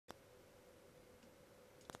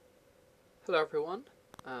Hello everyone,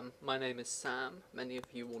 my name is Sam. Many of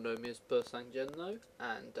you will know me as Bursangjenno,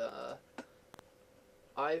 and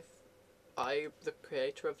I'm the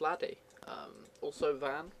creator of LLADI. Also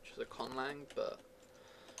Vahn, which is a conlang, but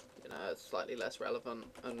you know, it's slightly less relevant,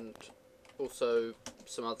 and also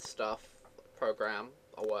some other stuff. Program.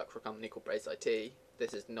 I work for a company called Codebase IT.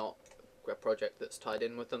 This is not a project that's tied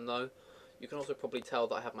in with them though. You can also probably tell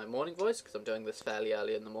that I have my morning voice because I'm doing this fairly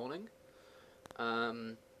early in the morning.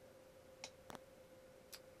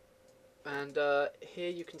 Here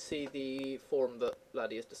you can see the forum that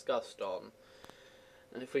LLADI is discussed on.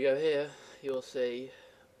 And if we go here, you'll see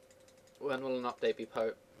when will an update be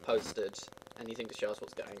posted, anything to show us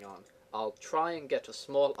what's going on. I'll try and get a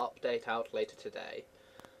small update out later today.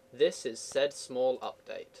 This is said small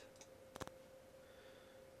update.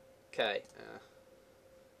 Okay.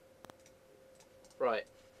 Right.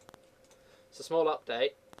 It's a small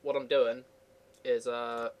update. What I'm doing is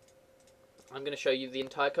I'm going to show you the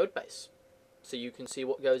entire code base, so you can see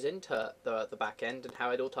what goes into the back end and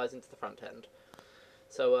how it all ties into the front end.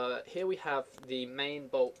 So here we have the main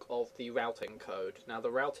bulk of the routing code. Now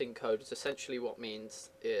the routing code is essentially what means,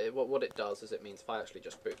 what it does is it means if I actually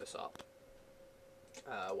just boot this up.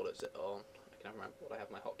 What is it on? I can't remember what I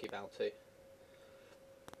have my hotkey bound to.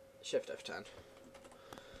 Shift F10.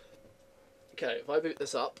 Okay, if I boot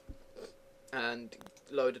this up and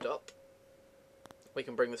load it up, we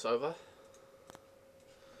can bring this over.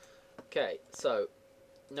 Okay, so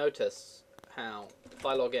notice how if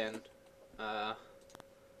I log in, I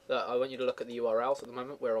want you to look at the URLs. At the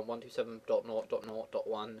moment we're on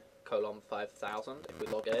 127.0.0.1:5000. If we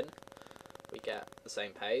log in, we get the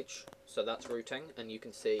same page. So that's routing, and you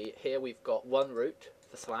can see here we've got one route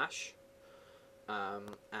for slash,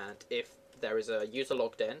 and if there is a user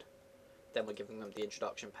logged in, then we're giving them the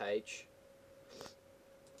introduction page.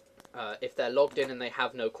 If they're logged in and they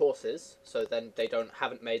have no courses, so then they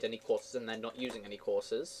haven't made any courses and they're not using any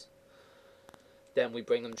courses, then we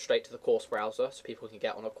bring them straight to the course browser so people can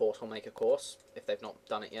get on a course or make a course if they've not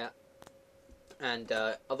done it yet. And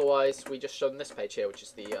otherwise we just show them this page here, which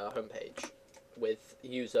is the home page, with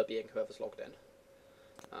user being whoever's logged in.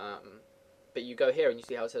 But you go here and you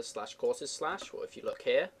see how it says /courses/. Well, if you look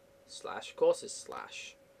here, /courses/.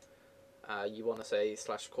 You want to say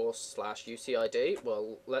 /course/UCID.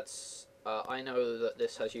 Well, let's. I know that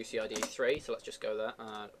this has UCID 3, so let's just go there.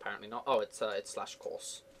 Apparently not. Oh, it's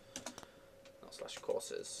 /course, not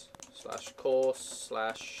 /courses.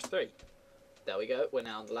 /course/3. There we go. We're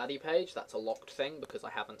now on the LLADI page. That's a locked thing because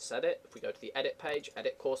I haven't set it. If we go to the edit page,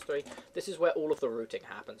 edit course 3. This is where all of the routing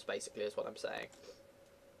happens. Basically, is what I'm saying.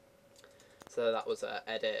 So that was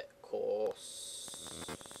edit course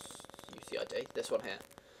UCID. This one here.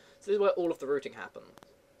 So this is where all of the routing happen.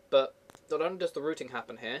 But not only does the routing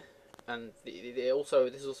happen here, and this is also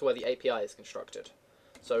where the API is constructed.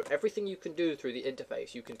 So everything you can do through the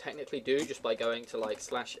interface, you can technically do just by going to like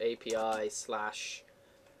 /API/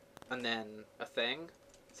 and then a thing.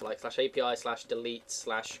 So like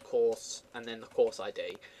 /API/delete/course and then the course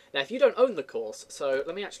ID. Now if you don't own the course, so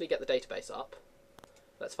let me actually get the database up.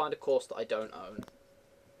 Let's find a course that I don't own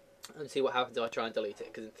and see what happens if I try and delete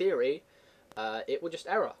it. Because in theory, it will just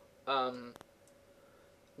error.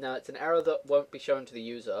 Now it's an error that won't be shown to the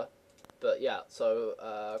user, but yeah. So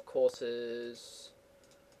courses.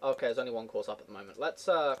 Okay, there's only one course up at the moment. Let's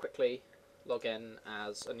quickly log in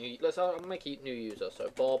as a new. I'll make a new user. So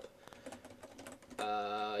Bob.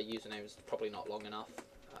 Username is probably not long enough.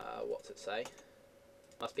 What's it say?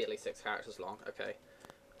 Must be at least 6 characters long. Okay.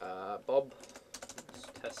 Bob.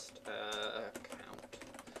 Let's test account.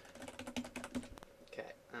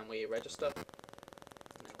 Okay, and we register.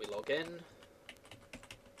 And we log in.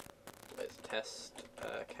 Let's test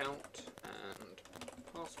account and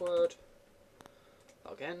password.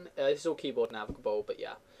 Log in. This is all keyboard navigable, but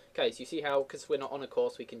yeah. Okay, so you see how, because we're not on a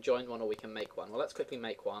course, we can join one or we can make one. Well, let's quickly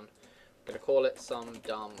make one. I'm going to call it some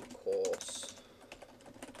dumb course.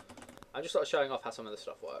 I'm just sort of showing off how some of this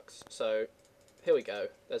stuff works. So here we go.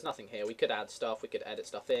 There's nothing here. We could add stuff, we could edit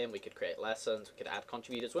stuff in, we could create lessons, we could add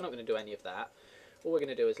contributors. We're not going to do any of that. All we're going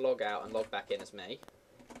to do is log out and log back in as me.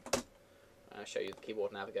 I'll show you the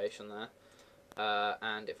keyboard navigation there.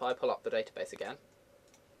 And if I pull up the database again,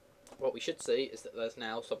 what we should see is that there's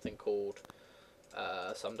now something called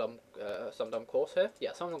some dumb course here.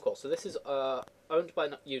 Yeah, some dumb course. So this is owned by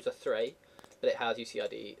user 3, but it has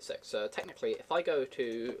UCID 6. So technically, if I go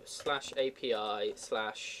to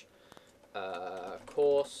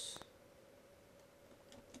 /API/course,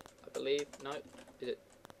 I believe, no, is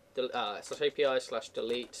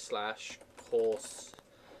it/API/delete/course,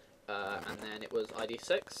 and then it was ID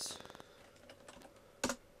 6.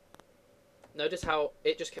 notice how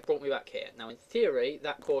it just brought me back here. Now, in theory,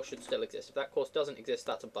 that course should still exist. If that course doesn't exist,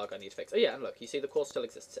 that's a bug I need to fix. Oh yeah, and look, you see the course still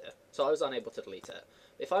exists here. So I was unable to delete it.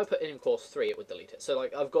 If I put in course 3, it would delete it. So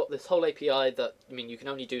like, I've got this whole API that, I mean, you can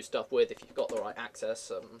only do stuff with if you've got the right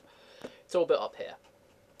access. It's all built up here.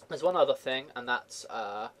 There's one other thing, and that's,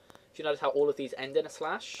 if you notice how all of these end in a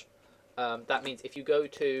slash, that means if you go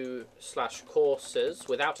to /courses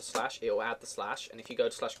without a slash, it will add the slash, and if you go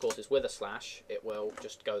to /courses with a slash, it will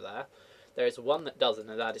just go there. There is one that doesn't,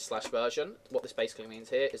 and that is /version. What this basically means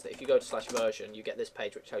here is that if you go to /version, you get this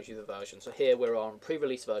page which tells you the version. So here we're on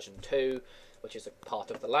pre-release version 2, which is a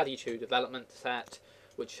part of the LLADI 2 development set,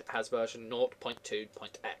 which has version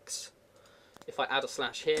 0.2.x. If I add a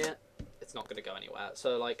slash here, it's not going to go anywhere.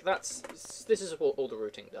 So like this is what all the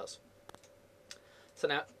routing does. So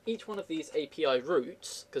now each one of these API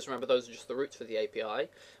roots, because remember those are just the roots for the API,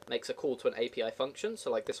 makes a call to an API function.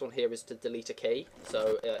 So like this one here is to delete a key.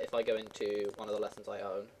 So if I go into one of the lessons I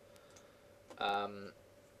own,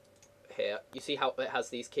 here you see how it has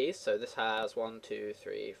these keys. So this has 1, 2,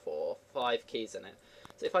 3, 4, 5 keys in it.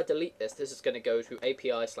 So if I delete this, this is going to go to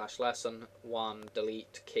API/lesson 1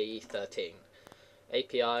 delete key 13.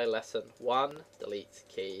 API lesson 1 delete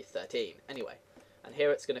key 13. Anyway, and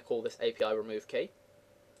here it's going to call this API remove key.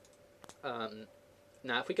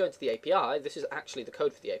 Now if we go into the API, this is actually the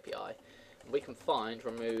code for the API, and we can find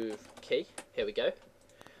remove key. Here we go.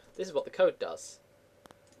 This is what the code does,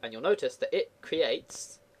 and you'll notice that it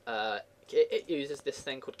creates it uses this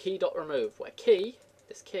thing called key.remove, where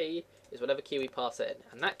this key is whatever key we pass in,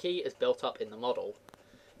 and that key is built up in the model.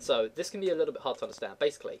 So this can be a little bit hard to understand.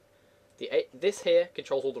 Basically, this here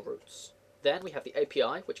controls all the roots. Then we have the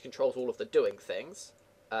API, which controls all of the doing things,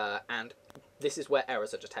 and this is where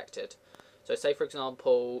errors are detected. So say, for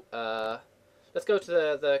example, let's go to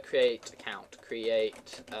the create account.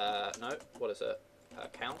 Create, no, what is it?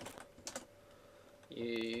 Account.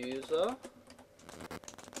 User.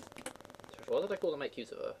 What did I call the make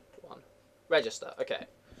user one? Register, okay.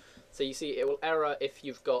 So you see it will error if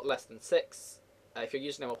you've got less than 6. If your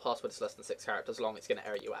username or password is less than 6 characters long, it's going to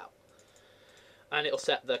error you out. And it'll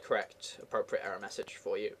set the correct, appropriate error message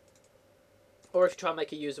for you. Or if you try and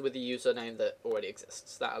make a user with a username that already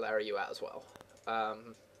exists, that'll error you out as well.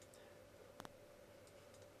 So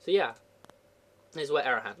yeah, this is where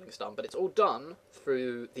error handling is done, but it's all done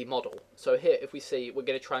through the model. So here, if we see, we're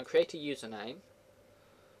going to try and create a username,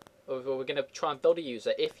 or we're going to try and build a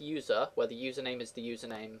user, if user, where the username is the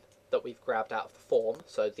username that we've grabbed out of the form,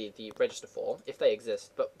 so the register form, if they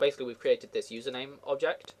exist, but basically we've created this username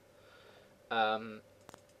object.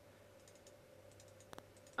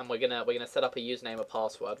 And we're gonna set up a username or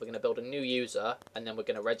password. We're gonna build a new user, and then we're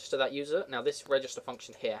gonna register that user. Now this register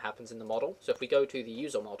function here happens in the model. So if we go to the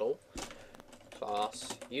user model,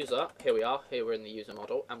 class user, here we are. Here we're in the user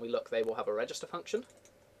model, and we look. They will have a register function,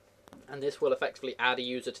 and this will effectively add a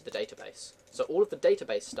user to the database. So all of the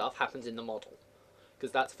database stuff happens in the model,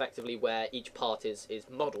 because that's effectively where each part is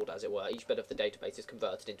modeled, as it were. Each bit of the database is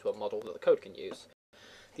converted into a model that the code can use.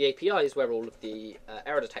 The API is where all of the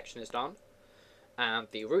error detection is done. And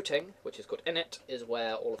the routing, which is called init, is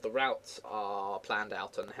where all of the routes are planned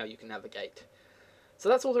out and how you can navigate. So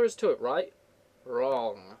that's all there is to it, right?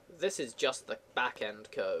 Wrong. This is just the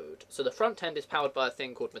back-end code. So the front end is powered by a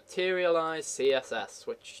thing called Materialize CSS,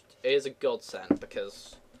 which is a godsend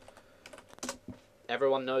because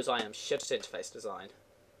everyone knows I am shit at interface design.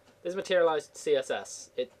 This Materialized CSS,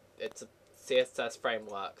 it's a CSS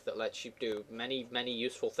framework that lets you do many, many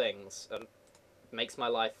useful things and makes my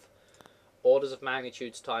life orders of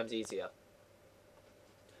magnitudes times easier.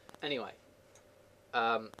 Anyway,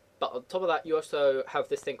 but on top of that, you also have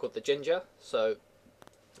this thing called the ginger. So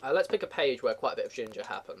let's pick a page where quite a bit of ginger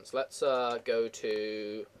happens. Let's go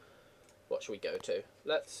to, what should we go to?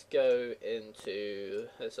 Let's go into,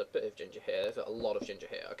 there's a bit of ginger here, there's a lot of ginger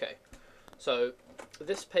here. Okay, so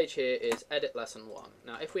this page here is edit lesson 1.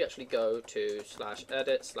 Now if we actually go to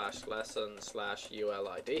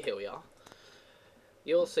 /edit/lesson/ULID, here we are.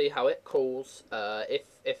 You'll see how it calls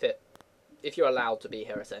if you're allowed to be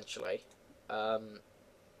here, essentially. So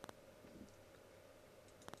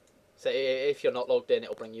if you're not logged in,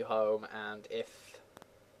 it'll bring you home, and if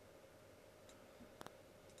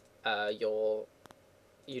you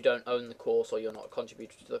don't own the course or you're not a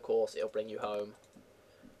contributor to the course, it'll bring you home.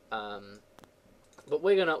 But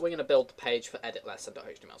we're gonna build the page for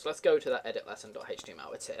edit-lesson.html. So let's go to that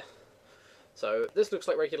edit-lesson.html. It's here. So this looks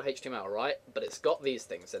like regular HTML, right? But it's got these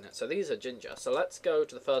things in it. So these are ginger. So let's go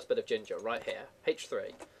to the first bit of ginger right here.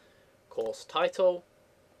 H3. Course title,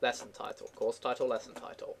 lesson title. Course title, lesson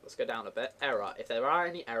title. Let's go down a bit. Error. If there are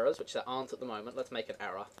any errors, which there aren't at the moment, let's make an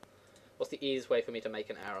error. What's the easiest way for me to make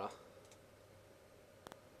an error?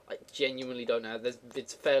 I genuinely don't know.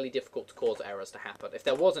 It's fairly difficult to cause errors to happen. If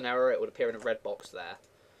there was an error, it would appear in a red box there.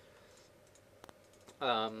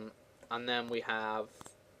 And then we have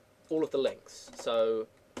all of the links. So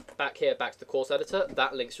back here, back to the course editor,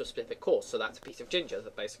 that links to a specific course. So that's a piece of Ginger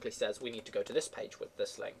that basically says we need to go to this page with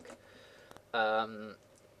this link.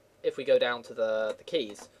 If we go down to the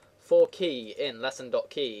keys, for key in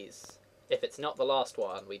lesson.keys, if it's not the last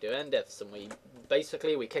one, we do endifs, and we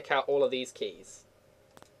kick out all of these keys.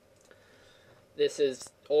 This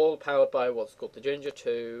is all powered by what's called the Ginger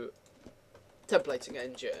 2 templating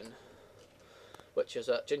engine, which is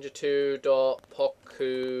at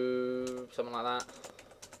ginger2.poku, something like that.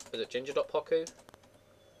 Is it ginger.poku?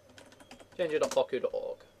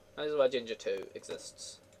 ginger.poku.org. This is where Ginger 2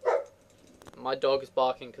 exists. My dog is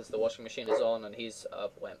barking because the washing machine is on and he's a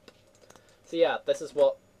wimp. So yeah, this is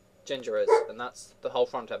what Ginger is, and that's the whole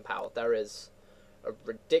front-end power. There is a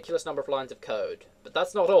ridiculous number of lines of code, but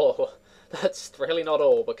that's not all. That's really not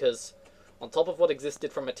all, because on top of what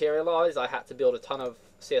existed from Materialize, I had to build a ton of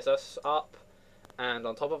CSS up, and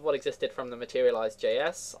on top of what existed from the Materialize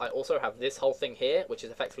JS, I also have this whole thing here, which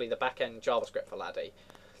is effectively the back-end JavaScript for LLADI.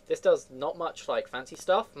 This does not much like fancy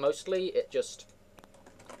stuff. Mostly it just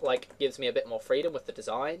like gives me a bit more freedom with the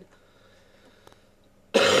design.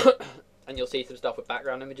 And you'll see some stuff with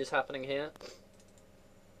background images happening here.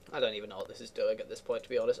 I don't even know what this is doing at this point, to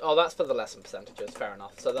be honest. Oh, that's for the lesson percentages, fair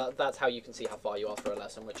enough. So that's how you can see how far you are for a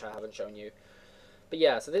lesson, which I haven't shown you. But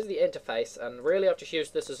yeah, so this is the interface, and really I've just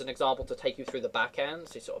used this as an example to take you through the back end,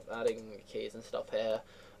 so sort of adding keys and stuff here.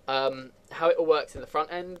 How it all works in the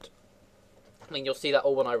front end, I mean, you'll see that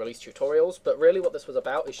all when I release tutorials, but really what this was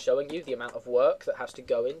about is showing you the amount of work that has to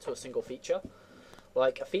go into a single feature.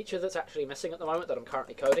 Like, a feature that's actually missing at the moment that I'm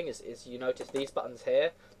currently coding is you notice these buttons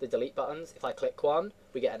here, the delete buttons. If I click one,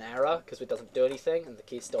 we get an error because it doesn't do anything and the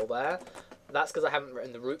key's still there. That's because I haven't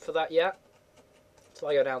written the root for that yet. So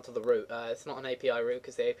I go down to the root. It's not an API root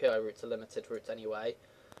because the API roots are limited roots anyway.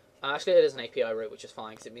 Actually, it is an API root, which is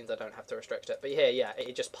fine because it means I don't have to restrict it. But here, yeah,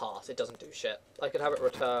 it just pass. It doesn't do shit. I could have it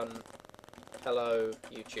return hello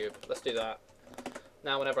YouTube. Let's do that.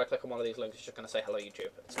 Now whenever I click on one of these links, it's just going to say hello YouTube.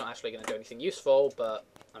 It's not actually going to do anything useful, but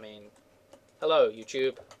I mean, hello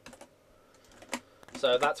YouTube.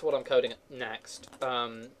 So that's what I'm coding next,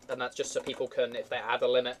 and that's just so people can, if they add a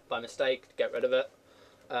limit by mistake, get rid of it.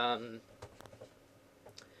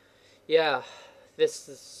 Yeah, this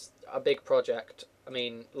is a big project. I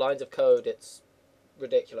mean, lines of code, it's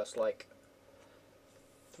ridiculous, like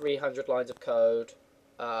 300 lines of code,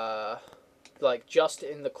 like just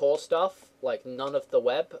in the core stuff, like none of the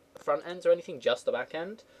web front ends or anything, just the back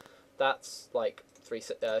end. That's like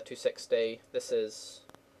 260. This is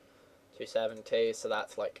 270, so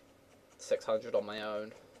that's like 600 on my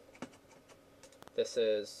own. This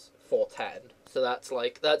is 410, so that's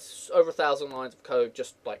over 1,000 lines of code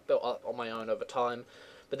just like built up on my own over time.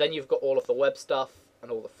 But then you've got all of the web stuff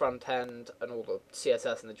and all the front end and all the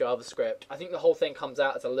CSS and the JavaScript. I think the whole thing comes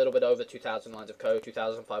out as a little bit over 2,000 lines of code,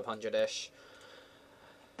 2,500-ish.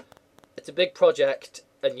 It's a big project,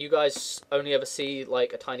 and you guys only ever see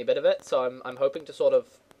like a tiny bit of it, so I'm hoping to sort of,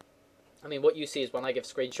 I mean, what you see is when I give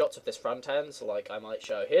screenshots of this front end, so like I might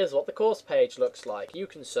show, here's what the course page looks like, you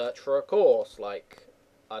can search for a course, like,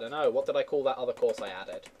 I don't know, what did I call that other course I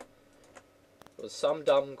added? It was some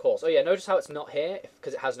dumb course. Oh yeah, notice how it's not here,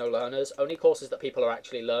 because it has no learners. Only courses that people are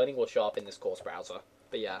actually learning will show up in this course browser.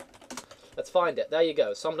 But yeah, let's find it. There you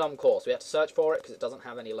go, some dumb course. We have to search for it because it doesn't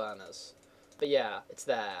have any learners. But yeah, it's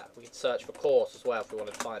there. We can search for course as well if we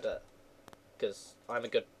wanted to find it, because I'm a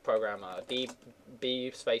good programmer.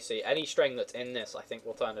 B space C, any string that's in this, I think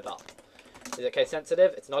will turn it up. Is it case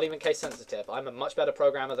sensitive? It's not even case sensitive. I'm a much better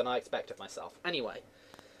programmer than I expect of myself. Anyway,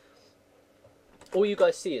 all you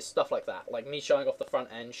guys see is stuff like that, like me showing off the front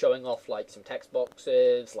end, showing off like some text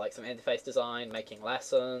boxes, like some interface design, making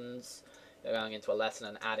lessons, going into a lesson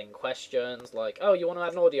and adding questions, like, oh, you want to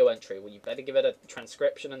add an audio entry, well, you better give it a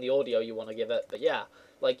transcription and the audio you want to give it. But yeah,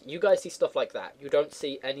 like, you guys see stuff like that. You don't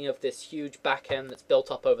see any of this huge back end that's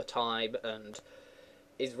built up over time and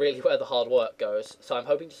is really where the hard work goes. So I'm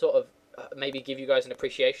hoping to sort of maybe give you guys an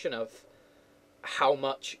appreciation of how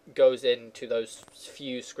much goes into those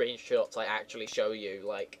few screenshots I actually show you.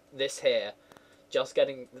 Like, this here, just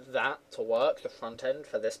getting that to work, the front end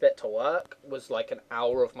for this bit to work, was like an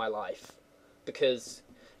hour of my life. Because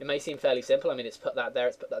it may seem fairly simple, I mean, it's put that there,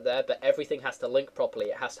 it's put that there, but everything has to link properly.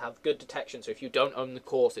 It has to have good detection, so if you don't own the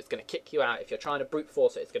course, it's going to kick you out. If you're trying to brute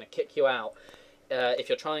force it, it's going to kick you out. If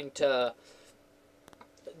you're trying to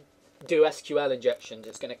do SQL injections,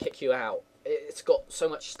 it's going to kick you out. It's got so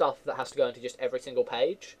much stuff that has to go into just every single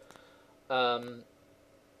page. The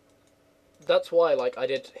that's why, like, I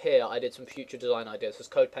did some future design ideas, because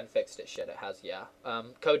CodePen fixed its shit, it has, yeah.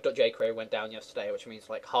 Code.jQuery went down yesterday, which means,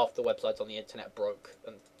 like, half the websites on the internet broke,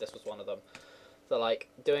 and this was one of them. So, like,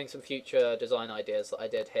 doing some future design ideas that I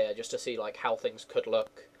did here, just to see, like, how things could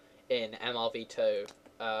look in MRV2.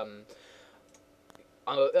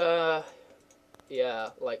 Yeah,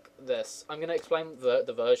 like this. I'm going to explain the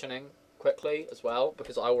versioning quickly as well,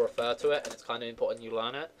 because I will refer to it, and it's kind of important you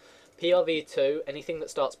learn it. PRV2, anything that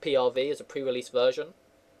starts PRV is a pre-release version.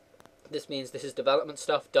 This means this is development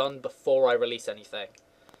stuff done before I release anything.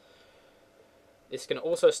 This can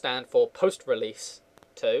also stand for post-release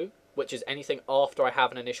 2, which is anything after I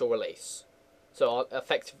have an initial release. So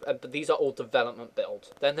these are all development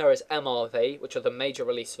build. Then there is MRV, which are the major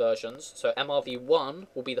release versions. So MRV1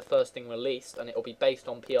 will be the first thing released, and it will be based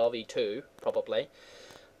on PRV2, probably.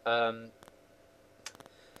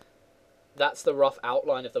 That's the rough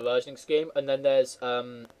outline of the versioning scheme. And then there's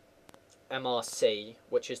MRC,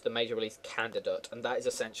 which is the major release candidate. And that is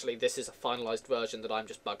essentially, this is a finalized version that I'm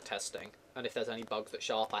just bug testing. And if there's any bugs that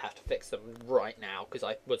show up, I have to fix them right now, because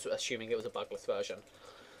I was assuming it was a bugless version.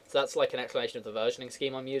 So that's like an explanation of the versioning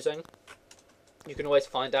scheme I'm using. You can always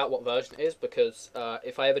find out what version it is, because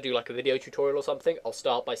if I ever do like a video tutorial or something, I'll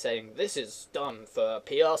start by saying this is done for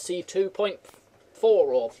PRC 2.4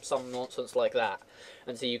 or some nonsense like that.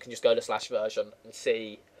 And so you can just go to /version and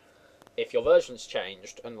see if your version's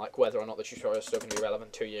changed and like whether or not the tutorial is still going to be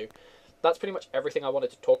relevant to you. That's pretty much everything I wanted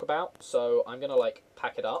to talk about, so I'm going to like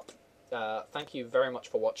pack it up. Thank you very much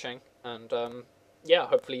for watching, and yeah,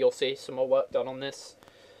 hopefully you'll see some more work done on this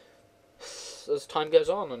as time goes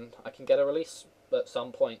on, and I can get a release at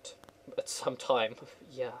some point, at some time.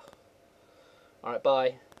 Yeah. Alright,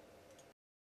 bye.